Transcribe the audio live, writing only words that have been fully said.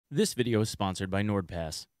This video is sponsored by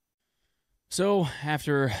NordPass. So,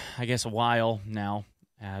 after, I guess, a while now,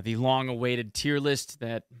 the long-awaited tier list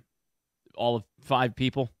that all of 5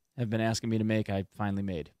 people have been asking me to make, I finally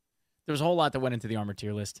made. There was a whole lot that went into the armor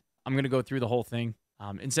tier list. I'm going to go through the whole thing.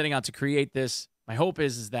 In setting out to create this, my hope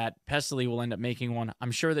is that Pestily will end up making one.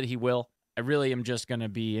 I'm sure that he will. I really am just going to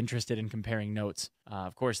be interested in comparing notes.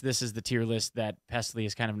 Of course, this is the tier list that Pestily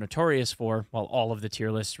is kind of notorious for. Well, all of the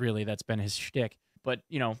tier lists, really, that's been his shtick. But,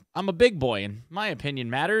 you know, I'm a big boy, and my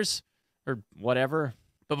opinion matters, or whatever.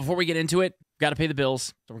 But before we get into it, got to pay the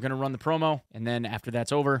bills. So we're going to run the promo, and then after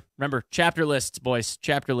that's over, remember, chapter lists, boys,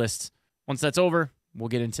 chapter lists. Once that's over, we'll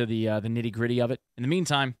get into the nitty-gritty of it. In the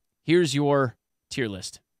meantime, here's your tier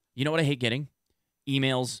list. You know what I hate getting?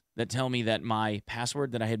 Emails that tell me that my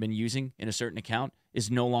password that I had been using in a certain account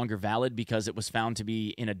is no longer valid because it was found to be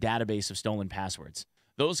in a database of stolen passwords.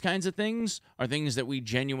 Those kinds of things are things that we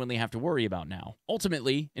genuinely have to worry about now.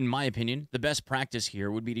 Ultimately, in my opinion, the best practice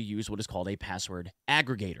here would be to use what is called a password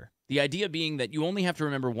aggregator. The idea being that you only have to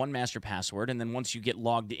remember one master password, and then once you get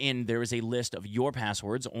logged in, there is a list of your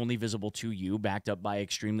passwords only visible to you, backed up by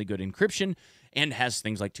extremely good encryption, and has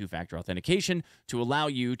things like two-factor authentication to allow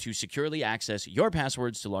you to securely access your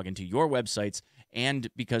passwords to log into your websites. And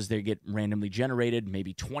because they get randomly generated,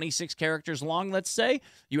 maybe 26 characters long, let's say,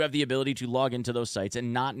 you have the ability to log into those sites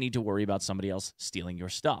and not need to worry about somebody else stealing your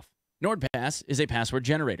stuff. NordPass is a password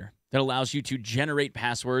generator that allows you to generate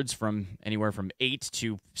passwords from anywhere from 8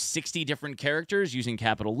 to 60 different characters using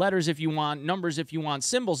capital letters if you want, numbers if you want,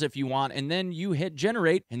 symbols if you want, and then you hit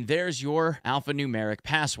generate, and there's your alphanumeric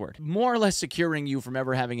password, more or less securing you from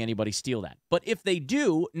ever having anybody steal that. But if they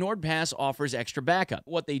do, NordPass offers extra backup.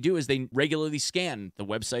 What they do is they regularly scan the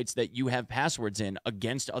websites that you have passwords in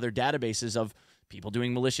against other databases of people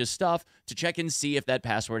doing malicious stuff to check and see if that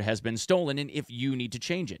password has been stolen and if you need to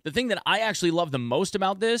change it. The thing that I actually love the most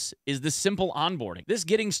about this is the simple onboarding. This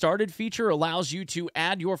getting started feature allows you to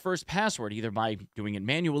add your first password either by doing it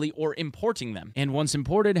manually or importing them. And once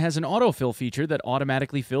imported, has an autofill feature that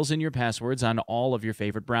automatically fills in your passwords on all of your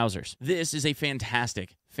favorite browsers. This is a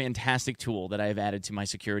fantastic tool that I have added to my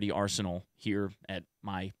security arsenal here at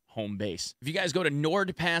my home base. If you guys go to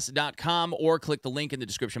nordpass.com or click the link in the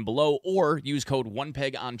description below or use code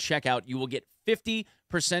Onepeg on checkout, you will get 50%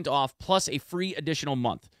 off plus a free additional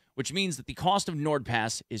month, which means that the cost of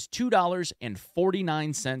NordPass is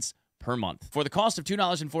 $2.49 per month. For the cost of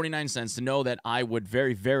 $2.49, to know that I would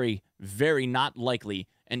very not likely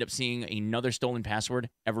end up seeing another stolen password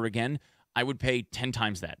ever again, I would pay 10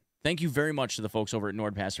 times that. Thank you very much to the folks over at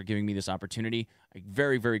NordPass for giving me this opportunity. I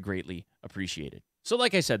very greatly appreciate it. So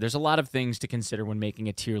like I said, there's a lot of things to consider when making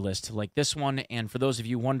a tier list like this one, and for those of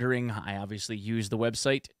you wondering, I obviously use the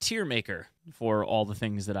website TierMaker for all the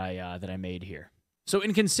things that I made here. So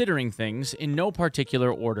in considering things, in no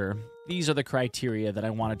particular order, these are the criteria that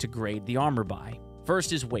I wanted to grade the armor by.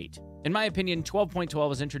 First is weight. In my opinion, 12.12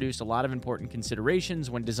 has introduced a lot of important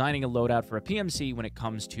considerations when designing a loadout for a PMC when it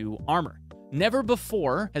comes to armor. Never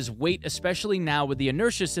before has weight, especially now with the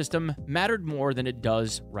inertia system, mattered more than it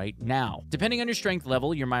does right now. Depending on your strength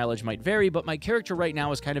level, your mileage might vary, but my character right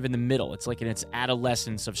now is kind of in the middle. It's like in its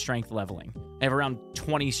adolescence of strength leveling. I have around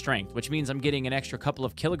 20 strength, which means I'm getting an extra couple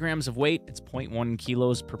of kilograms of weight. It's 0.1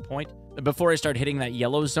 kilos per point. Before I start hitting that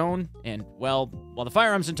yellow zone, and, well, while the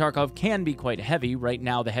firearms in Tarkov can be quite heavy, right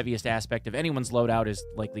now the heaviest aspect of anyone's loadout is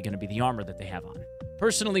likely going to be the armor that they have on.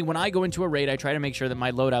 Personally, when I go into a raid, I try to make sure that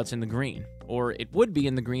my loadout's in the green, or it would be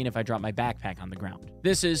in the green if I drop my backpack on the ground.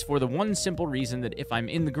 This is for the one simple reason that if I'm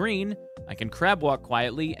in the green, I can crab walk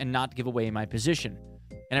quietly and not give away my position.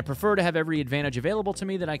 And I prefer to have every advantage available to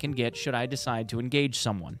me that I can get should I decide to engage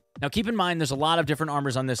someone. Now keep in mind, there's a lot of different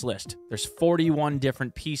armors on this list. There's 41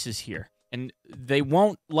 different pieces here. And they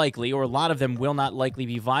won't likely, or a lot of them will not likely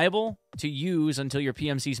be viable to use until your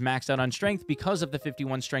PMC's maxed out on strength because of the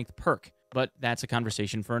 51 strength perk. But that's a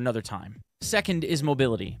conversation for another time. Second is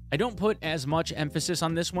mobility. I don't put as much emphasis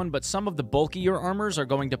on this one, but some of the bulkier armors are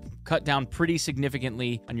going to cut down pretty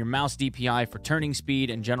significantly on your mouse DPI for turning speed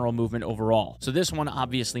and general movement overall. So this one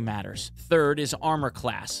obviously matters. Third is armor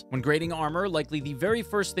class. When grading armor, likely the very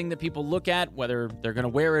first thing that people look at, whether they're going to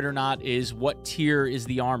wear it or not, is what tier is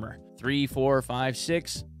the armor. 3, 4, 5,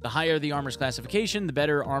 6. The higher the armor's classification, the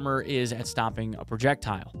better armor is at stopping a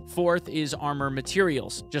projectile. Fourth is armor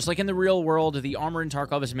materials. Just like in the real world, the armor in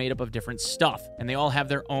Tarkov is made up of different stuff, and they all have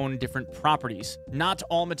their own different properties. Not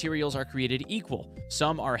all materials are created equal.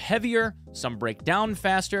 Some are heavier, some break down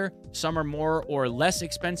faster, some are more or less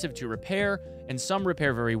expensive to repair, and some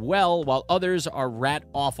repair very well, while others are rat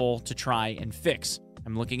awful to try and fix.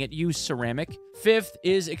 I'm looking at you, ceramic. Fifth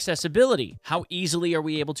is accessibility. How easily are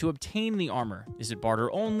we able to obtain the armor? Is it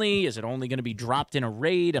barter only? Is it only going to be dropped in a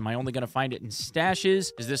raid? Am I only going to find it in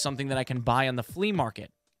stashes? Is this something that I can buy on the flea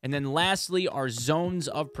market? And then lastly are zones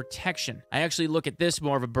of protection. I actually look at this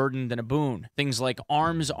more of a burden than a boon. Things like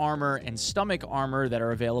arms armor and stomach armor that are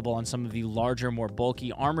available on some of the larger, more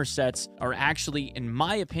bulky armor sets are actually, in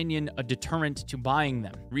my opinion, a deterrent to buying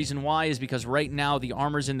them. Reason why is because right now the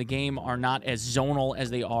armors in the game are not as zonal as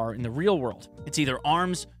they are in the real world. It's either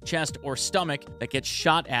arms, chest, or stomach that gets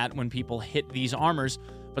shot at when people hit these armors,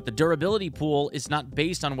 but the durability pool is not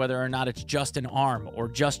based on whether or not it's just an arm or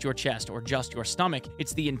just your chest or just your stomach.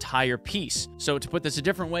 It's the entire piece. So to put this a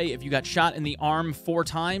different way, if you got shot in the arm 4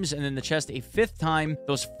 times and then the chest a 5th time,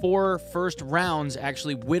 those 4 first rounds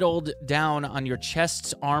actually whittled down on your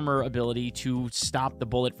chest's armor ability to stop the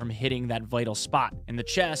bullet from hitting that vital spot. And the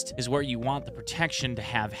chest is where you want the protection to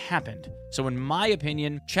have happened. So in my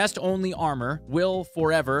opinion, chest-only armor will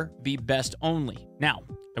forever be best only. Now,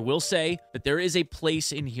 I will say that there is a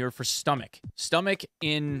place in here for stomach. Stomach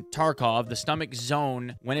in Tarkov, the stomach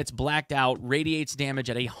zone, when it's blacked out, radiates damage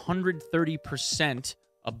at 130%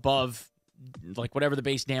 above, like, whatever the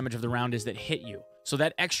base damage of the round is that hit you. So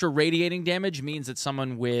that extra radiating damage means that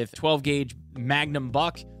someone with 12-gauge Magnum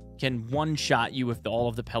Buck can one-shot you if all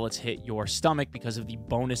of the pellets hit your stomach because of the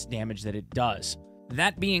bonus damage that it does.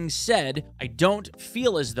 That being said, I don't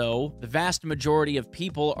feel as though the vast majority of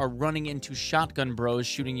people are running into shotgun bros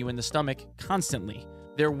shooting you in the stomach constantly.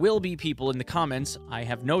 There will be people in the comments, I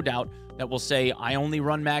have no doubt, that will say, I only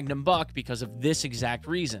run Magnum Buck because of this exact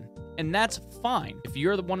reason. And that's fine. If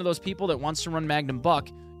you're one of those people that wants to run Magnum Buck,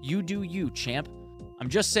 you do you, champ. I'm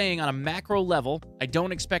just saying on a macro level, I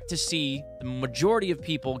don't expect to see the majority of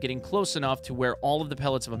people getting close enough to where all of the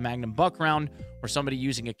pellets of a Magnum Buck round, or somebody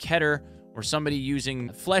using a Keter, or somebody using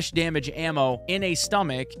flesh damage ammo in a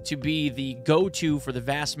stomach to be the go-to for the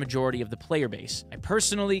vast majority of the player base. I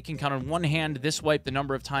personally can count on one hand this wipe the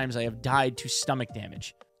number of times I have died to stomach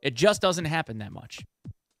damage. It just doesn't happen that much.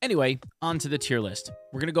 Anyway, on to the tier list.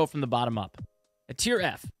 We're going to go from the bottom up. At tier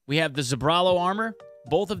F, we have the Zabralo armor,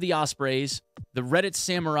 both of the Ospreys, the Reddit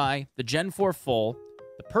Samurai, the Gen 4 full,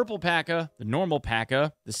 the purple P.A.K.A., the normal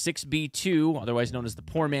P.A.K.A., the 6B2, otherwise known as the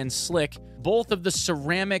Poor Man's Slick, both of the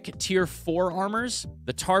ceramic tier 4 armors,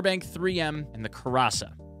 the Tarbank 3M, and the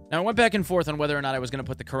Karasa. Now, I went back and forth on whether or not I was going to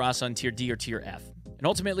put the Karasa on tier D or tier F. And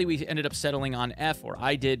ultimately, we ended up settling on F, or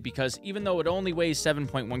I did, because even though it only weighs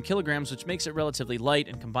 7.1 kilograms, which makes it relatively light,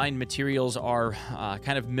 and combined materials are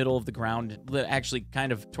kind of middle of the ground, actually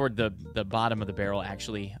kind of toward the bottom of the barrel,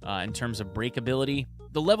 actually, in terms of breakability.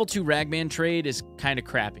 The level 2 Ragman trade is kind of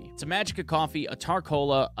crappy. It's a magic of coffee, a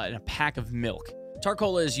Tarcola, and a pack of milk.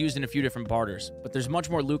 Tarcola is used in a few different barters, but there's much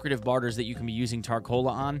more lucrative barters that you can be using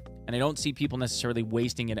Tarcola on, and I don't see people necessarily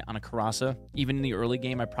wasting it on a Karasa. Even in the early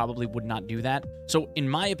game, I probably would not do that. So in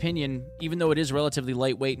my opinion, even though it is relatively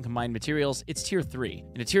lightweight and combined materials, it's tier 3.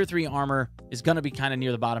 And a tier 3 armor is going to be kind of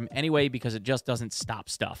near the bottom anyway because it just doesn't stop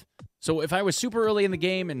stuff. So if I was super early in the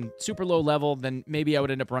game and super low level, then maybe I would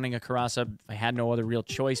end up running a Karasa if I had no other real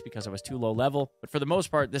choice because I was too low level. But for the most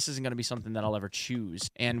part, this isn't going to be something that I'll ever choose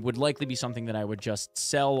and would likely be something that I would just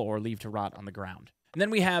sell or leave to rot on the ground. And then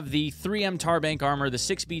we have the 3M Tarbank armor, the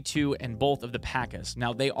 6B2, and both of the P.A.K.A.s.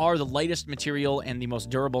 Now, they are the lightest material and the most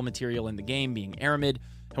durable material in the game, being aramid.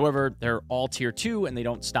 However, they're all tier 2 and they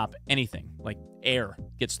don't stop anything. Like air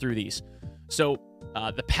gets through these. So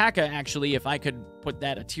the P.A.K.A. actually, if I could put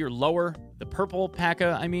that a tier lower, the purple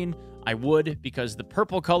P.A.K.A., I mean, I would, because the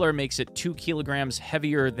purple color makes it 2 kilograms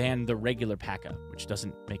heavier than the regular P.A.K.A., which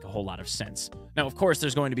doesn't make a whole lot of sense. Now, of course,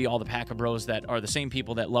 there's going to be all the P.A.K.A. bros that are the same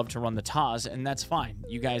people that love to run the Taz, and that's fine.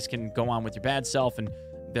 You guys can go on with your bad self, and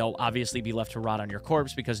they'll obviously be left to rot on your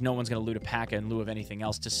corpse because no one's going to loot a P.A.K.A. in lieu of anything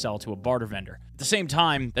else to sell to a barter vendor. At the same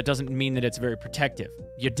time, that doesn't mean that it's very protective.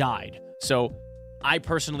 You died. So I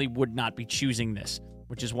personally would not be choosing this,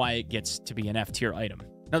 which is why it gets to be an F tier item.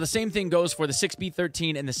 Now, the same thing goes for the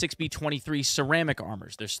 6B13 and the 6B23 ceramic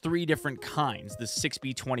armors. There's 3 different kinds. The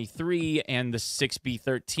 6B23 and the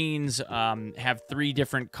 6B13s have 3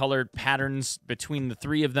 different colored patterns between the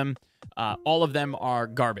 3 of them. All of them are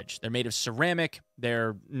garbage. They're made of ceramic.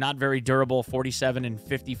 They're not very durable, 47 and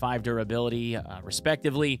 55 durability,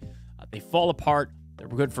 respectively. They fall apart. They're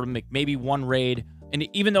good for maybe 1 raid. And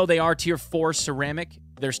even though they are tier 4 ceramic,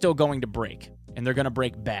 they're still going to break, and they're going to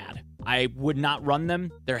break bad. I would not run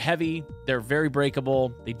them. They're heavy. They're very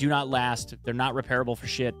breakable. They do not last. They're not repairable for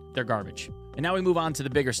shit. They're garbage. And now we move on to the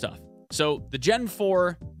bigger stuff. So the Gen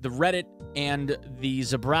 4, the Reddit and the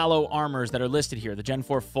Zabralo armors that are listed here, the Gen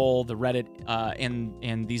 4 full, the Reddit,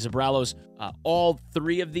 and the Zabralos, all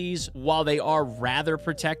three of these, while they are rather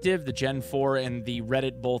protective, the Gen 4 and the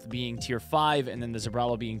Reddit both being tier 5, and then the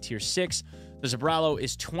Zabralo being tier 6, the Zabralo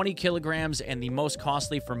is 20 kilograms and the most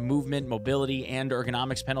costly for movement, mobility, and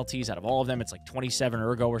ergonomics penalties out of all of them. It's like 27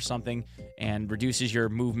 ergo or something, and reduces your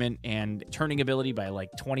movement and turning ability by like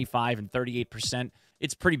 25 and 38%.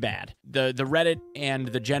 It's pretty bad. The Reddit and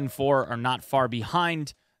the Gen 4 are not far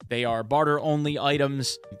behind. They are barter-only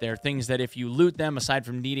items. They're things that if you loot them, aside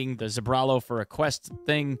from needing the Zabralo for a quest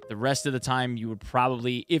thing, the rest of the time you would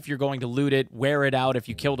probably, if you're going to loot it, wear it out. If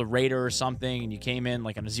you killed a raider or something and you came in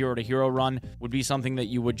like on a 0 to hero run, would be something that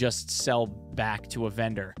you would just sell back to a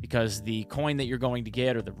vendor, because the coin that you're going to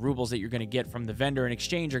get or the rubles that you're going to get from the vendor in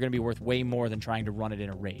exchange are going to be worth way more than trying to run it in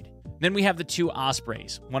a raid. Then we have the two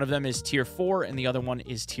Ospreys. One of them is tier 4 and the other one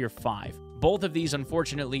is tier 5. Both of these,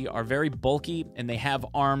 unfortunately, are very bulky, and they have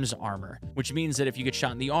arms armor, which means that if you get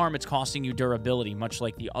shot in the arm, it's costing you durability, much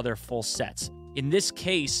like the other full sets. In this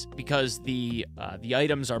case, because the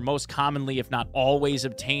items are most commonly, if not always,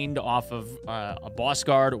 obtained off of a boss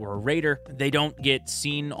guard or a raider, they don't get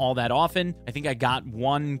seen all that often. I think I got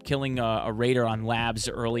one killing a raider on labs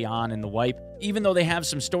early on in the wipe. Even though they have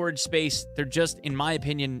some storage space, they're just, in my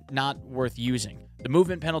opinion, not worth using. The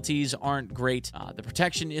movement penalties aren't great. The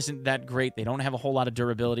protection isn't that great. They don't have a whole lot of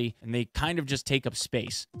durability, and they kind of just take up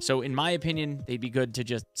space. So in my opinion, they'd be good to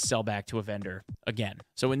just sell back to a vendor again.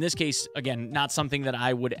 So in this case, again, not something that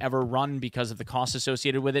I would ever run because of the costs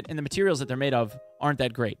associated with it, and the materials that they're made of aren't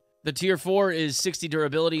that great. The tier 4 is 60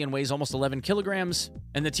 durability and weighs almost 11 kilograms,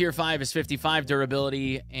 and the tier 5 is 55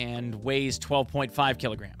 durability and weighs 12.5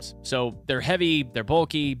 kilograms. So they're heavy, they're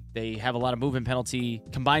bulky, they have a lot of movement penalty.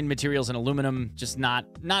 Combined materials and aluminum, just not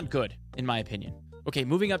good, in my opinion. Okay,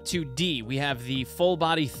 moving up to D, we have the full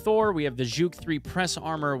body Thor, we have the Juke 3 press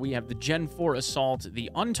armor, we have the Gen 4 assault,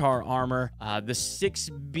 the Untar armor, the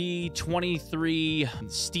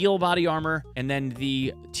 6B23 steel body armor, and then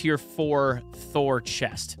the tier 4 Thor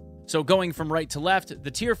chest. So going from right to left,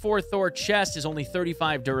 the tier 4 Thor chest is only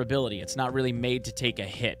 35 durability. It's not really made to take a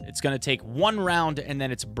hit. It's going to take one round and then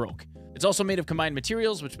it's broke. It's also made of combined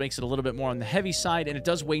materials, which makes it a little bit more on the heavy side, and it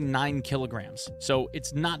does weigh 9 kilograms. So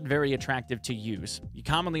it's not very attractive to use. You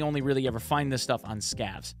commonly only really ever find this stuff on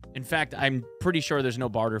scavs. In fact, I'm pretty sure there's no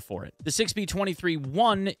barter for it. The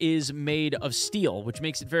 6B23-1 is made of steel, which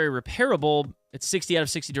makes it very repairable. It's 60 out of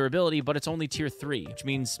 60 durability, but it's only tier 3, which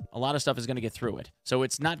means a lot of stuff is going to get through it. So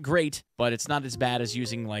it's not great, but it's not as bad as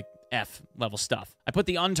using like F level stuff. I put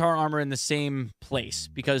the Untar armor in the same place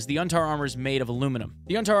because the Untar armor is made of aluminum.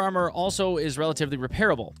 The Untar armor also is relatively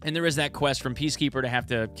repairable, and there is that quest from Peacekeeper to have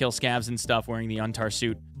to kill scavs and stuff wearing the Untar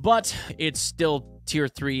suit, but it's still tier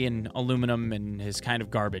 3 in aluminum and is kind of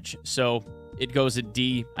garbage. So it goes at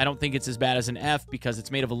D. I don't think it's as bad as an F because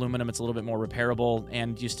it's made of aluminum. It's a little bit more repairable,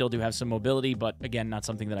 and you still do have some mobility, but again, not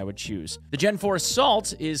something that I would choose. The Gen 4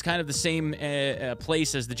 Assault is kind of the same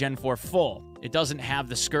place as the Gen 4 Full. It doesn't have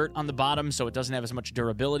the skirt on the bottom, so it doesn't have as much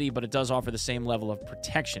durability, but it does offer the same level of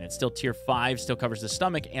protection. It's still tier 5, still covers the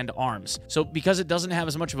stomach and arms. So because it doesn't have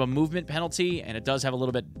as much of a movement penalty, and it does have a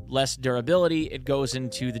little bit less durability, it goes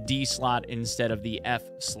into the D slot instead of the F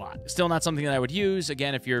slot. Still not something that I would use.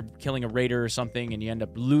 Again, if you're killing a raider or something and you end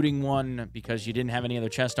up looting one because you didn't have any other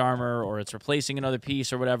chest armor, or it's replacing another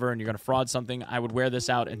piece or whatever, and you're going to fraud something, I would wear this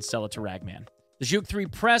out and sell it to Ragman. The Juke 3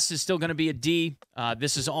 Press is still going to be a D.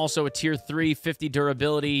 This is also a tier 3, 50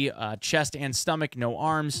 durability, chest and stomach, no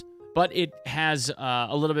arms, but it has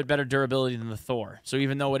a little bit better durability than the Thor. So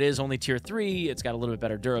even though it is only tier 3, it's got a little bit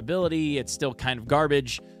better durability. It's still kind of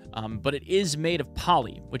garbage, but it is made of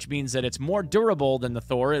poly, which means that it's more durable than the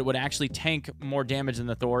Thor. It would actually tank more damage than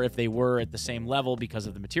the Thor if they were at the same level because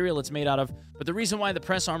of the material it's made out of. But the reason why the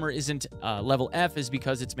press armor isn't level F is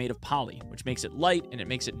because it's made of poly, which makes it light and it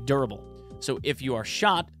makes it durable. So if you are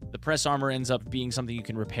shot, the press armor ends up being something you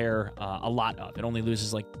can repair a lot of. It only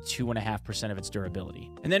loses like 2.5% of its durability.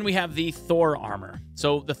 And then we have the Thor armor.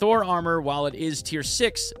 So the Thor armor, while it is tier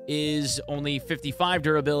 6, is only 55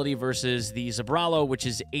 durability versus the Zabralo, which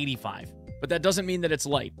is 85. But that doesn't mean that it's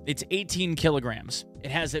light. It's 18 kilograms. It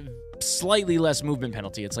has a slightly less movement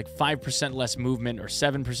penalty. It's like 5% less movement or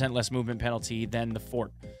 7% less movement penalty than the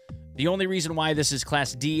Fort. The only reason why this is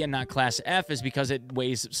class D and not class F is because it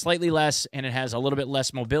weighs slightly less and it has a little bit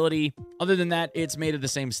less mobility. Other than that, it's made of the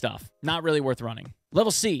same stuff. Not really worth running.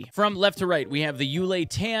 Level C, from left to right, we have the Yulei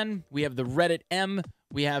Tan, we have the Reddit M,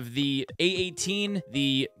 we have the A18,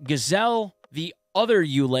 the Gazelle, the other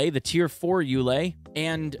Yulei, the tier 4 Yulei,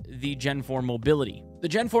 and the Gen 4 Mobility. The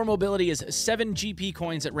Gen 4 Mobility is 7 GP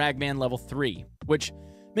coins at Ragman level 3, which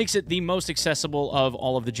makes it the most accessible of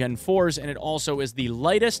all of the Gen 4s, and it also is the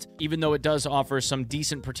lightest, even though it does offer some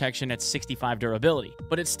decent protection at 65 durability.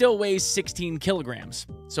 But it still weighs 16 kilograms.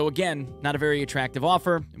 So again, not a very attractive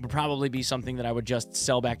offer. It would probably be something that I would just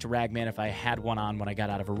sell back to Ragman if I had one on when I got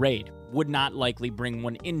out of a raid. Would not likely bring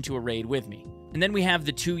one into a raid with me. And then we have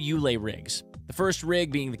the 2 Yulei rigs. The first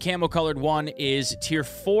rig, being the camo-colored one, is tier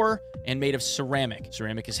 4 and made of ceramic.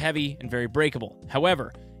 Ceramic is heavy and very breakable.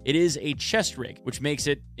 However, it is a chest rig, which makes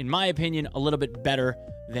it, in my opinion, a little bit better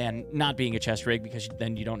than not being a chest rig, because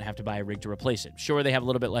then you don't have to buy a rig to replace it. Sure, they have a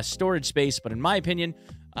little bit less storage space, but in my opinion,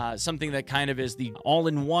 something that kind of is the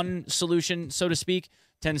all-in-one solution, so to speak,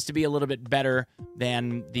 tends to be a little bit better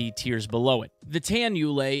than the tiers below it. The tan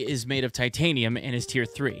Yulei is made of titanium and is tier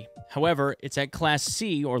 3. However, it's at class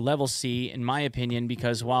C or level C, in my opinion,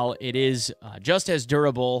 because while it is just as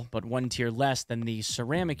durable, but one tier less than the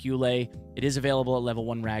ceramic Yulei, it is available at level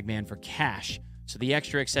 1 Ragman for cash. So the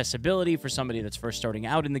extra accessibility for somebody that's first starting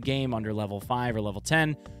out in the game under level 5 or level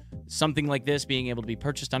 10, something like this being able to be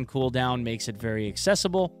purchased on cooldown makes it very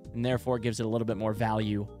accessible, and therefore gives it a little bit more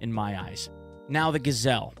value in my eyes. Now, the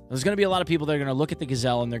Gazelle. There's going to be a lot of people that are going to look at the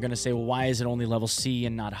Gazelle and they're going to say, well, why is it only level C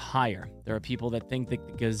and not higher? There are people that think that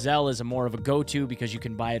the Gazelle is more of a go-to because you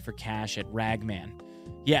can buy it for cash at Ragman.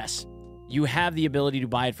 Yes, you have the ability to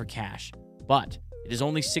buy it for cash, but it is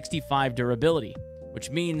only 65 durability, which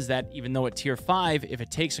means that even though at tier 5, if it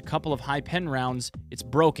takes a couple of high pen rounds, it's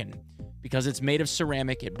broken. Because it's made of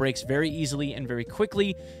ceramic, it breaks very easily and very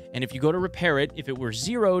quickly, and if you go to repair it, if it were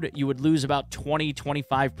zeroed, you would lose about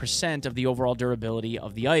 20-25% of the overall durability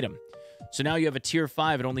of the item. So now you have a tier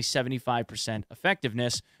 5 at only 75%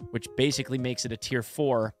 effectiveness, which basically makes it a tier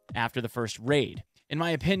 4 after the first raid. In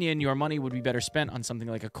my opinion, your money would be better spent on something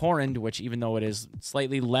like a Corund, which, even though it is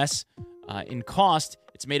slightly less in cost,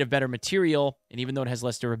 it's made of better material, and even though it has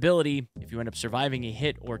less durability, if you end up surviving a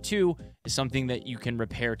hit or two, is something that you can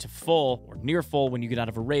repair to full or near full when you get out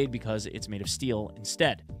of a raid because it's made of steel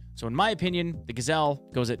instead. So in my opinion, the Gazelle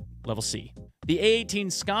goes at level C. The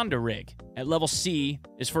A18 Skanda rig at level C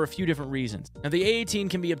is for a few different reasons. Now, the A18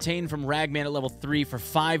 can be obtained from Ragman at level 3 for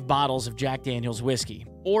 5 bottles of Jack Daniel's whiskey.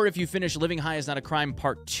 Or if you finish Living High is Not a Crime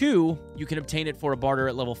Part 2, you can obtain it for a barter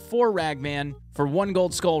at level 4 Ragman for 1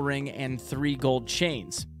 gold skull ring and 3 gold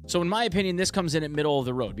chains. So in my opinion, this comes in at middle of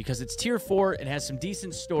the road because it's tier 4, it has some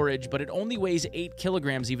decent storage, but it only weighs 8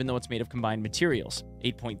 kilograms even though it's made of combined materials,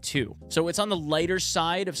 8.2. So it's on the lighter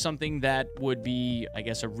side of something that would be, I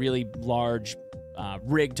guess, a really large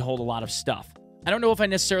rig to hold a lot of stuff. I don't know if I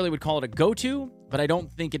necessarily would call it a go-to, but I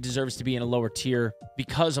don't think it deserves to be in a lower tier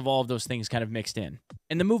because of all of those things kind of mixed in.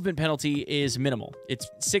 And the movement penalty is minimal. It's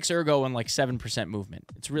 6 ergo and like 7% movement.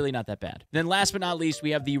 It's really not that bad. Then last but not least,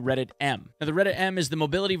 we have the Reddit M. Now, the Reddit M is the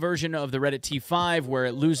mobility version of the Reddit T5, where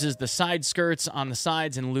it loses the side skirts on the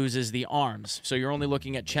sides and loses the arms. So you're only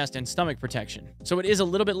looking at chest and stomach protection. So it is a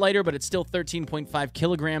little bit lighter, but it's still 13.5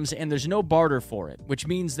 kilograms, and there's no barter for it, which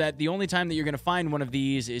means that the only time that you're going to find one of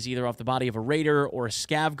these is either off the body of a raider or a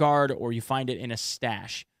scav guard, or you find it in a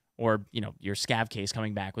stash, or, you know, your scav case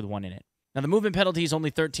coming back with one in it. Now, the movement penalty is only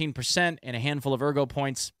 13% and a handful of ergo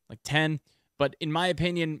points, like 10. But in my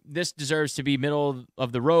opinion, this deserves to be middle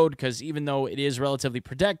of the road because even though it is relatively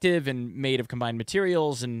protective and made of combined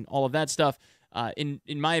materials and all of that stuff, in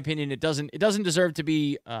my opinion, it doesn't deserve to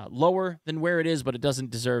be lower than where it is, but it doesn't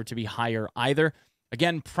deserve to be higher either.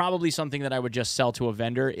 Again, probably something that I would just sell to a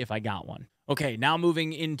vendor if I got one. Okay, now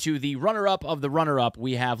moving into the runner-up of the runner-up,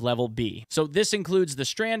 we have level B. So this includes the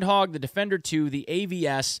Strandhog, the Defender 2, the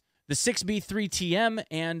AVS, the 6B3TM,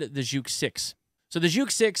 and the Juke 6. So the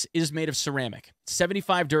Juke 6 is made of ceramic.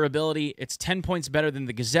 75 durability, it's 10 points better than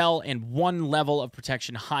the Gazelle, and 1 level of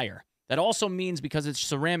protection higher. That also means because it's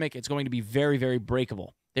ceramic, it's going to be very, very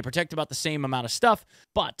breakable. They protect about the same amount of stuff,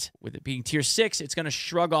 but with it being tier 6, it's going to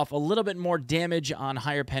shrug off a little bit more damage on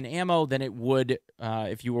higher pen ammo than it would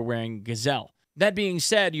if you were wearing Gazelle. That being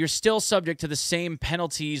said, you're still subject to the same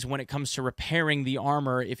penalties when it comes to repairing the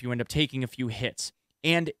armor if you end up taking a few hits.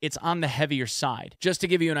 And it's on the heavier side. Just to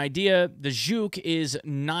give you an idea, the Juke is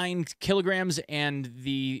 9 kilograms, and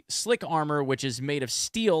the Slick armor, which is made of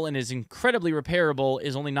steel and is incredibly repairable,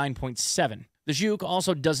 is only 9.7. The Juke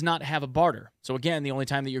also does not have a barter. So again, the only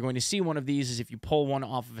time that you're going to see one of these is if you pull one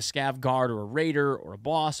off of a scav guard or a raider or a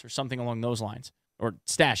boss or something along those lines. Or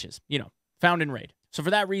stashes, you know, found in raid. So for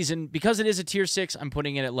that reason, because it is a tier 6, I'm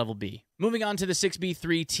putting it at level B. Moving on to the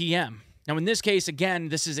 6B3TM. Now, in this case, again,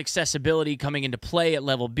 this is accessibility coming into play at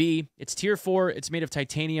level B. It's tier 4, it's made of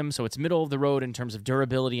titanium, so it's middle of the road in terms of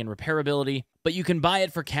durability and repairability, but you can buy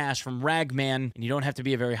it for cash from Ragman, and you don't have to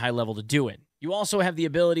be a very high level to do it. You also have the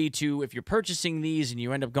ability to, if you're purchasing these and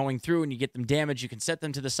you end up going through and you get them damaged, you can set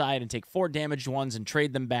them to the side and take 4 damaged ones and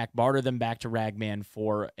trade them back, barter them back to Ragman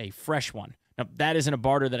for a fresh one. Now, that isn't a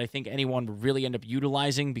barter that I think anyone would really end up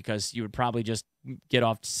utilizing because you would probably just get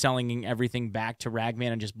off selling everything back to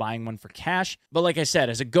Ragman and just buying one for cash. But like I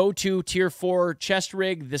said, as a go-to tier 4 chest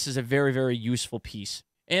rig, this is a very, very useful piece.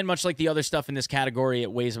 And much like the other stuff in this category,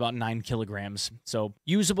 it weighs about 9 kilograms. So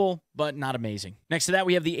usable, but not amazing. Next to that,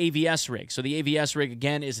 we have the AVS rig. So the AVS rig,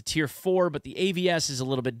 again, is a tier 4, but the AVS is a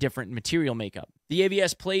little bit different in material makeup. The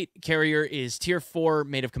AVS plate carrier is tier 4,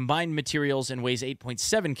 made of combined materials, and weighs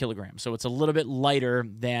 8.7 kilograms. So it's a little bit lighter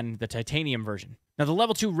than the titanium version. Now, the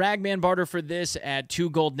level 2 Ragman barter for this at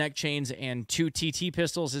 2 gold neck chains and 2 TT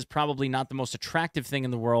pistols is probably not the most attractive thing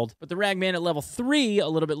in the world. But the Ragman at level 3, a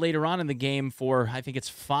little bit later on in the game for, I think it's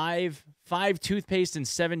 5 toothpaste and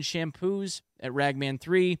 7 shampoos at Ragman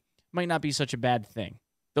 3, might not be such a bad thing.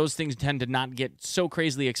 Those things tend to not get so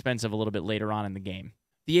crazily expensive a little bit later on in the game.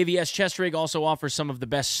 The AVS chest rig also offers some of the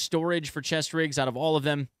best storage for chest rigs out of all of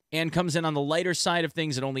them, and comes in on the lighter side of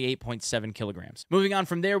things at only 8.7 kilograms. Moving on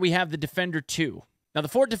from there, we have the Defender 2. Now, the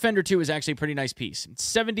Fort Defender 2 is actually a pretty nice piece. It's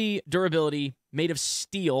 70 durability, made of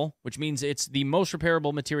steel, which means it's the most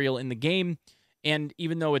repairable material in the game, and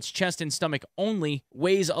even though it's chest and stomach only,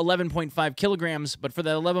 weighs 11.5 kilograms, but for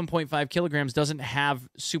that 11.5 kilograms doesn't have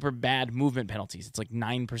super bad movement penalties. It's like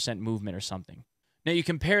 9% movement or something. Now, you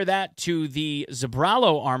compare that to the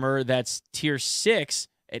Zabralo armor that's tier 6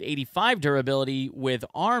 at 85 durability with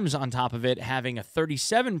arms on top of it having a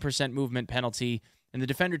 37% movement penalty, and the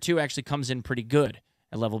Defender 2 actually comes in pretty good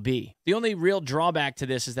at level B. The only real drawback to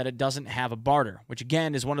this is that it doesn't have a barter, which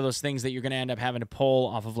again is one of those things that you're going to end up having to pull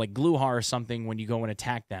off of like Gluhar or something when you go and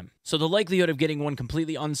attack them. So the likelihood of getting one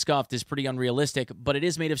completely unscuffed is pretty unrealistic, but it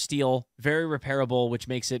is made of steel, very repairable, which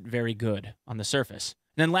makes it very good on the surface.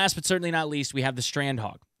 And then last but certainly not least, we have the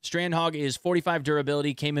Strandhog. Strandhog is 45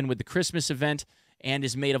 durability, came in with the Christmas event, and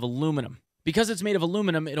is made of aluminum. Because it's made of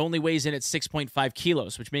aluminum, it only weighs in at 6.5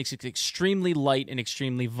 kilos, which makes it extremely light and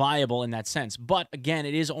extremely viable in that sense. But again,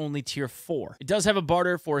 it is only tier 4. It does have a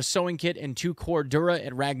barter for a sewing kit and 2 core Dura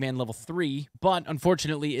at Ragman level 3, but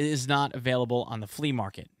unfortunately, it is not available on the flea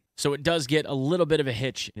market. So it does get a little bit of a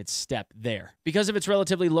hitch in its step there. Because of its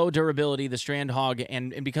relatively low durability, the Strandhog,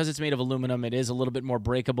 and because it's made of aluminum, it is a little bit more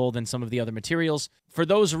breakable than some of the other materials. For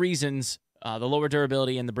those reasons, the lower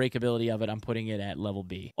durability and the breakability of it, I'm putting it at level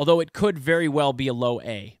B. Although it could very well be a low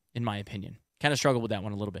A, in my opinion. Kind of struggled with that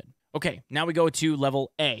one a little bit. Okay, now we go to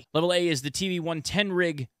level A. Level A is the TV110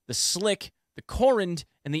 rig, the Slick, the Corund,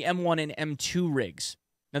 and the M1 and M2 rigs.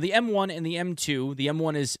 Now the M1 and the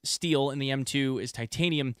M1 is steel and the M2 is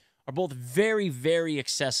titanium, are both very, very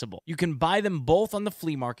accessible. You can buy them both on the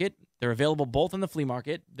flea market. They're available both on the flea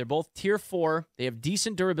market. They're both tier 4. They have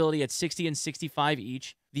decent durability at 60 and 65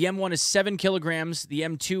 each. The M1 is 7 kilograms. The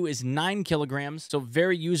M2 is 9 kilograms, so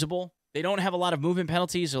very usable. They don't have a lot of movement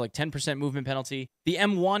penalties, or like 10% movement penalty. The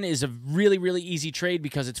M1 is a really, really easy trade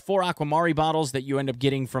because it's 4 Aquamari bottles that you end up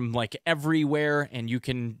getting from like everywhere, and you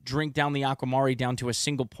can drink down the Aquamari down to a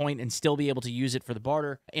single point and still be able to use it for the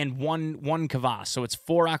barter, and one kvass. So it's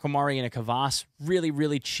 4 Aquamari and a kvass. Really,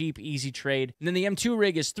 really cheap, easy trade. And then the M2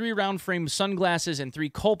 rig is 3 round frame sunglasses and 3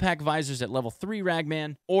 Colpack visors at level 3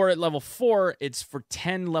 Ragman, or at level 4, it's for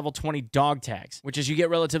 10 level 20 dog tags, which as you get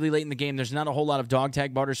relatively late in the game, there's not a whole lot of dog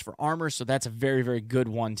tag barters for armor, so that's a very, very good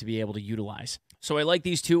one to be able to utilize. So I like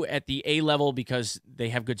these two at the A level because they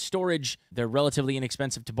have good storage, they're relatively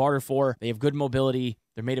inexpensive to barter for, they have good mobility,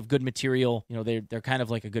 they're made of good material, you know, they're kind of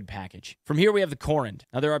like a good package. From here we have the Corund.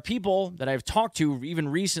 Now there are people that I've talked to even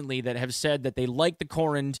recently that have said that they like the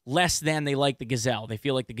Corund less than they like the Gazelle. They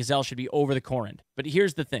feel like the Gazelle should be over the Corund. But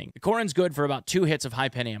here's the thing. The Corund's good for about 2 hits of high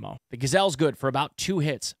pen ammo. The Gazelle's good for about 2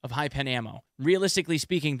 hits of high pen ammo. Realistically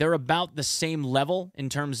speaking, they're about the same level in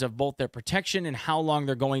terms of both their protection and how long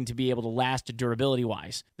they're going to be able to last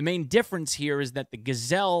durability-wise. The main difference here is that the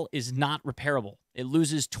Gazelle is not repairable. It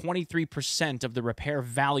loses 23% of the repair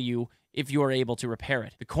value if you are able to repair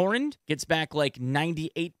it. The Corund gets back like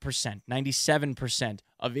 98%, 97%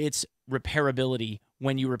 of its repairability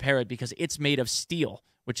when you repair it because it's made of steel,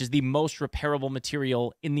 which is the most repairable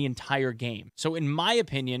material in the entire game. So in my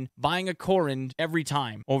opinion, buying a Corund every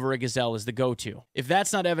time over a Gazelle is the go-to. If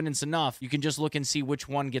that's not evidence enough, you can just look and see which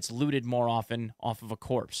one gets looted more often off of a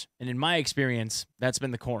corpse. And in my experience, that's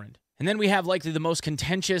been the Corund. And then we have likely the most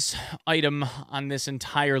contentious item on this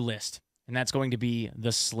entire list, and that's going to be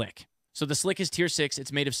the Slick. So the Slick is tier 6.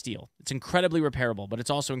 It's made of steel. It's incredibly repairable, but it's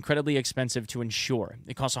also incredibly expensive to insure.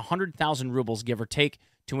 It costs 100,000 rubles, give or take,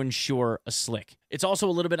 to insure a Slick. It's also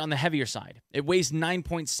a little bit on the heavier side. It weighs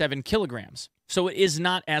 9.7 kilograms. So it is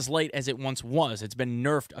not as light as it once was. It's been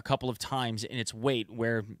nerfed a couple of times in its weight,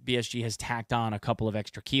 where BSG has tacked on a couple of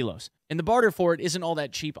extra kilos. And the barter for it isn't all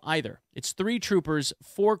that cheap either. It's 3 troopers,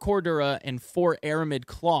 4 Cordura, and 4 Aramid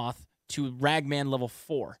cloth to Ragman level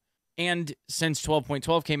 4. And since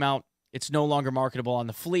 12.12 came out, it's no longer marketable on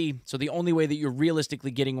the flea, so the only way that you're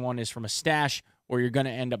realistically getting one is from a stash, or you're going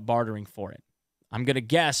to end up bartering for it. I'm going to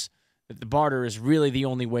guess that the barter is really the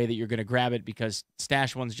only way that you're going to grab it, because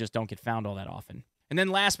stash ones just don't get found all that often. And then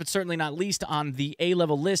last but certainly not least on the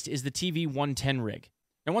A-level list is the TV-110 rig.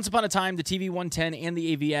 Now, once upon a time, the TV-110 and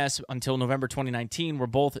the AVS until November 2019 were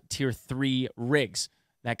both tier 3 rigs.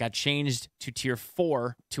 That got changed to tier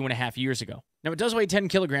 4 2.5 years ago. Now, it does weigh 10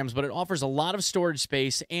 kilograms, but it offers a lot of storage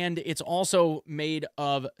space, and it's also made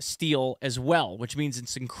of steel as well, which means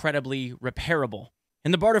it's incredibly repairable.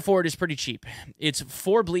 And the barter for it is pretty cheap. It's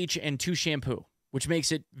 4 bleach and 2 shampoo, which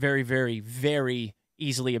makes it very, very, very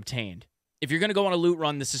easily obtained. If you're going to go on a loot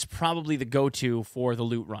run, this is probably the go-to for the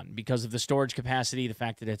loot run because of the storage capacity, the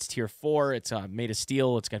fact that it's tier 4, it's made of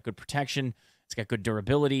steel, it's got good protection, it's got good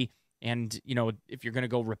durability. And, you know, if you're going to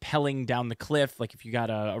go rappelling down the cliff, like if you got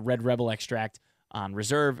a Red Rebel extract on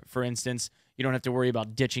reserve, for instance, you don't have to worry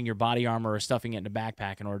about ditching your body armor or stuffing it in a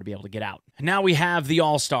backpack in order to be able to get out. Now we have the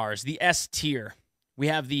All-Stars, the S tier. We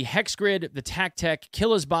have the Hex Grid, the TacTech,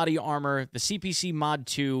 Killa's body armor, the CPC Mod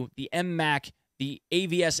 2, the MMAC, the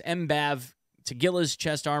AVS MBAV, Tagilla's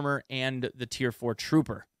chest armor, and the tier 4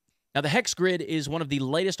 Trooper. Now the Hex Grid is one of the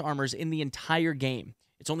lightest armors in the entire game.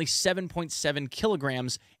 It's only 7.7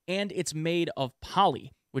 kilograms, and it's made of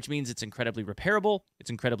poly, which means it's incredibly repairable,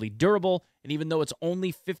 it's incredibly durable, and even though it's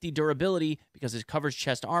only 50 durability because it covers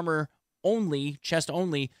chest armor only, chest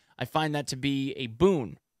only, I find that to be a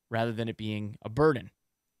boon rather than it being a burden.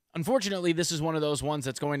 Unfortunately, this is one of those ones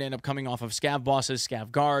that's going to end up coming off of scav bosses,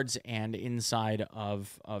 scav guards, and inside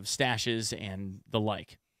of stashes and the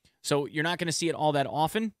like. So you're not going to see it all that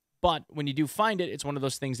often, but when you do find it, it's one of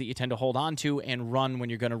those things that you tend to hold on to and run when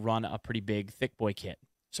you're going to run a pretty big thick boy kit.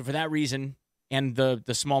 So for that reason, and the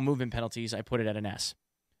small movement penalties, I put it at an S.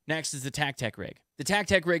 Next is the TacTech rig. The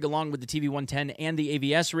TacTech rig, along with the TV-110 and the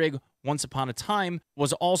AVS rig, once upon a time,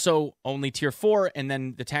 was also only tier 4, and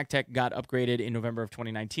then the TacTech got upgraded in November of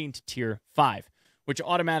 2019 to tier 5, which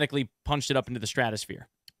automatically punched it up into the stratosphere.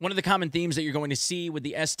 One of the common themes that you're going to see with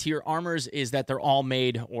the S-tier armors is that they're all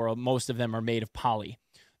made, or most of them are made of poly.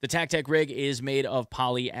 The TacTech rig is made of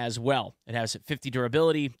poly as well. It has 50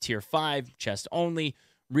 durability, tier 5, chest only,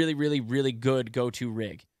 really, really, really good go-to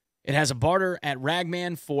rig. It has a barter at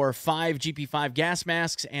Ragman for 5 GP5 gas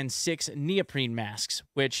masks and 6 neoprene masks,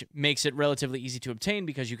 which makes it relatively easy to obtain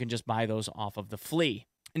because you can just buy those off of the flea.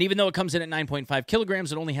 And even though it comes in at 9.5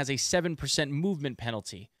 kilograms, it only has a 7% movement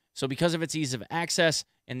penalty. So because of its ease of access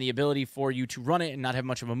and the ability for you to run it and not have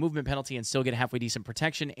much of a movement penalty and still get halfway decent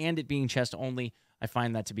protection, and it being chest only, I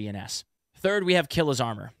find that to be an S. Third, we have Killa's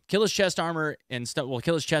armor. Killa's chest armor and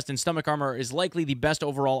Killa's chest and stomach armor is likely the best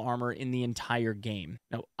overall armor in the entire game.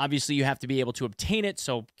 Now, obviously, you have to be able to obtain it,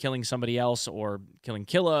 so killing somebody else or killing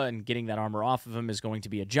Killa and getting that armor off of him is going to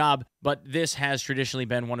be a job, but this has traditionally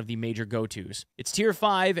been one of the major go-tos. It's tier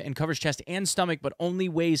 5 and covers chest and stomach, but only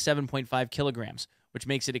weighs 7.5 kilograms, which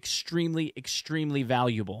makes it extremely, extremely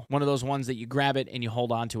valuable. One of those ones that you grab it and you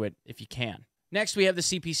hold on to it if you can. Next, we have the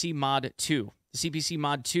CPC Mod 2. The CPC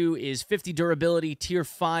Mod 2 is 50 durability, tier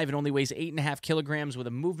 5, and only weighs 8.5 kilograms with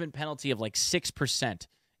a movement penalty of like 6%.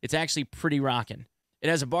 It's actually pretty rockin'. It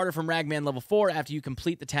has a barter from Ragman level 4 after you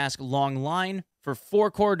complete the task Long Line for 4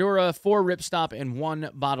 Cordura, 4 Ripstop, and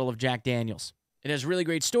 1 bottle of Jack Daniels. It has really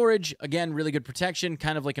great storage, again, really good protection,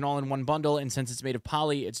 kind of like an all-in-one bundle, and since it's made of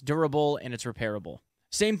poly, it's durable and it's repairable.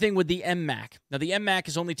 Same thing with the MMAC. Now, the MMAC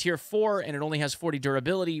is only tier 4, and it only has 40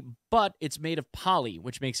 durability, but it's made of poly,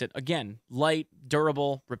 which makes it, again, light,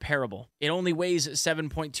 durable, repairable. It only weighs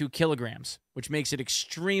 7.2 kilograms, which makes it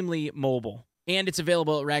extremely mobile. And it's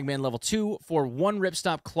available at Ragman level 2 for 1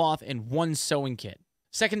 Ripstop cloth and 1 sewing kit.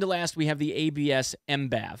 Second to last, we have the ABS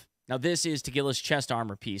MBAV. Now, this is Tagilla's chest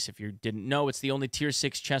armor piece. If you didn't know, it's the only tier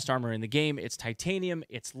 6 chest armor in the game. It's titanium,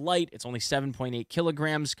 it's light, it's only 7.8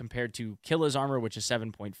 kilograms compared to Killa's armor, which is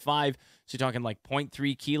 7.5. So you're talking like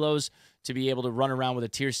 0.3 kilos to be able to run around with a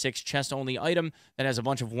tier 6 chest-only item that has a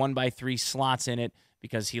bunch of 1x3 slots in it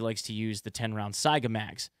because he likes to use the 10-round Saiga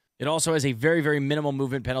mags. It also has a very, very minimal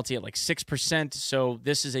movement penalty at like 6%, so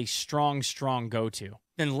this is a strong, strong go-to.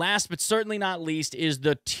 Then last but certainly not least is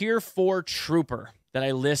the tier 4 Trooper. that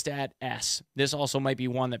I list at S. This also might be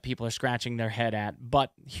one that people are scratching their head at,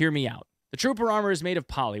 but hear me out. The Trooper armor is made of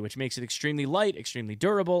poly, which makes it extremely light, extremely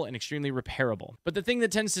durable, and extremely repairable. But the thing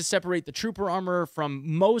that tends to separate the Trooper armor from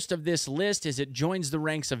most of this list is it joins the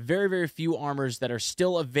ranks of very, very few armors that are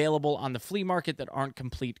still available on the flea market that aren't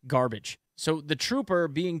complete garbage. So the Trooper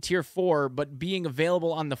being tier 4, but being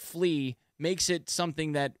available on the flea makes it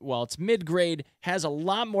something that, while it's mid-grade, has a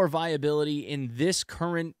lot more viability in this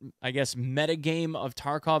current, I guess, metagame of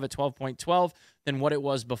Tarkov at 12.12 than what it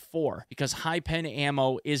was before, because high pen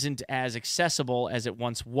ammo isn't as accessible as it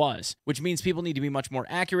once was, which means people need to be much more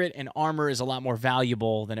accurate, and armor is a lot more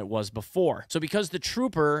valuable than it was before. So because the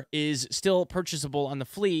Trooper is still purchasable on the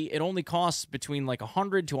flea, it only costs between like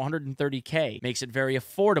 100 to 130k, makes it very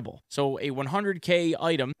affordable. So a 100k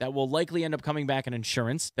item that will likely end up coming back in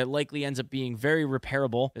insurance, that likely ends up being very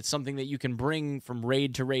repairable, it's something that you can bring from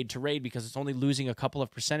raid to raid to raid because it's only losing a couple of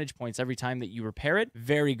percentage points every time that you repair it.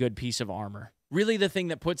 Very good piece of armor. Really, the thing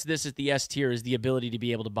that puts this at the S tier is the ability to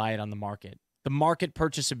be able to buy it on the market. The market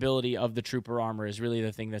purchasability of the Trooper armor is really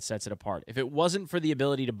the thing that sets it apart. If it wasn't for the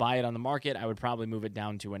ability to buy it on the market, I would probably move it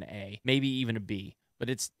down to an A, maybe even a B. But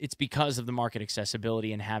it's because of the market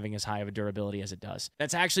accessibility and having as high of a durability as it does.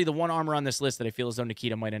 That's actually the one armor on this list that I feel as though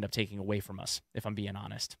Nikita might end up taking away from us, if I'm being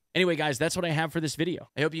honest. Anyway, guys, that's what I have for this video.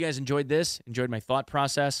 I hope you guys enjoyed this, enjoyed my thought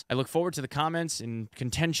process. I look forward to the comments and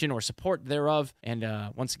contention or support thereof. And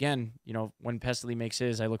once again, you know, when Pestily makes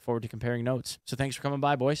his, I look forward to comparing notes. So thanks for coming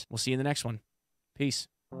by, boys. We'll see you in the next one. Peace.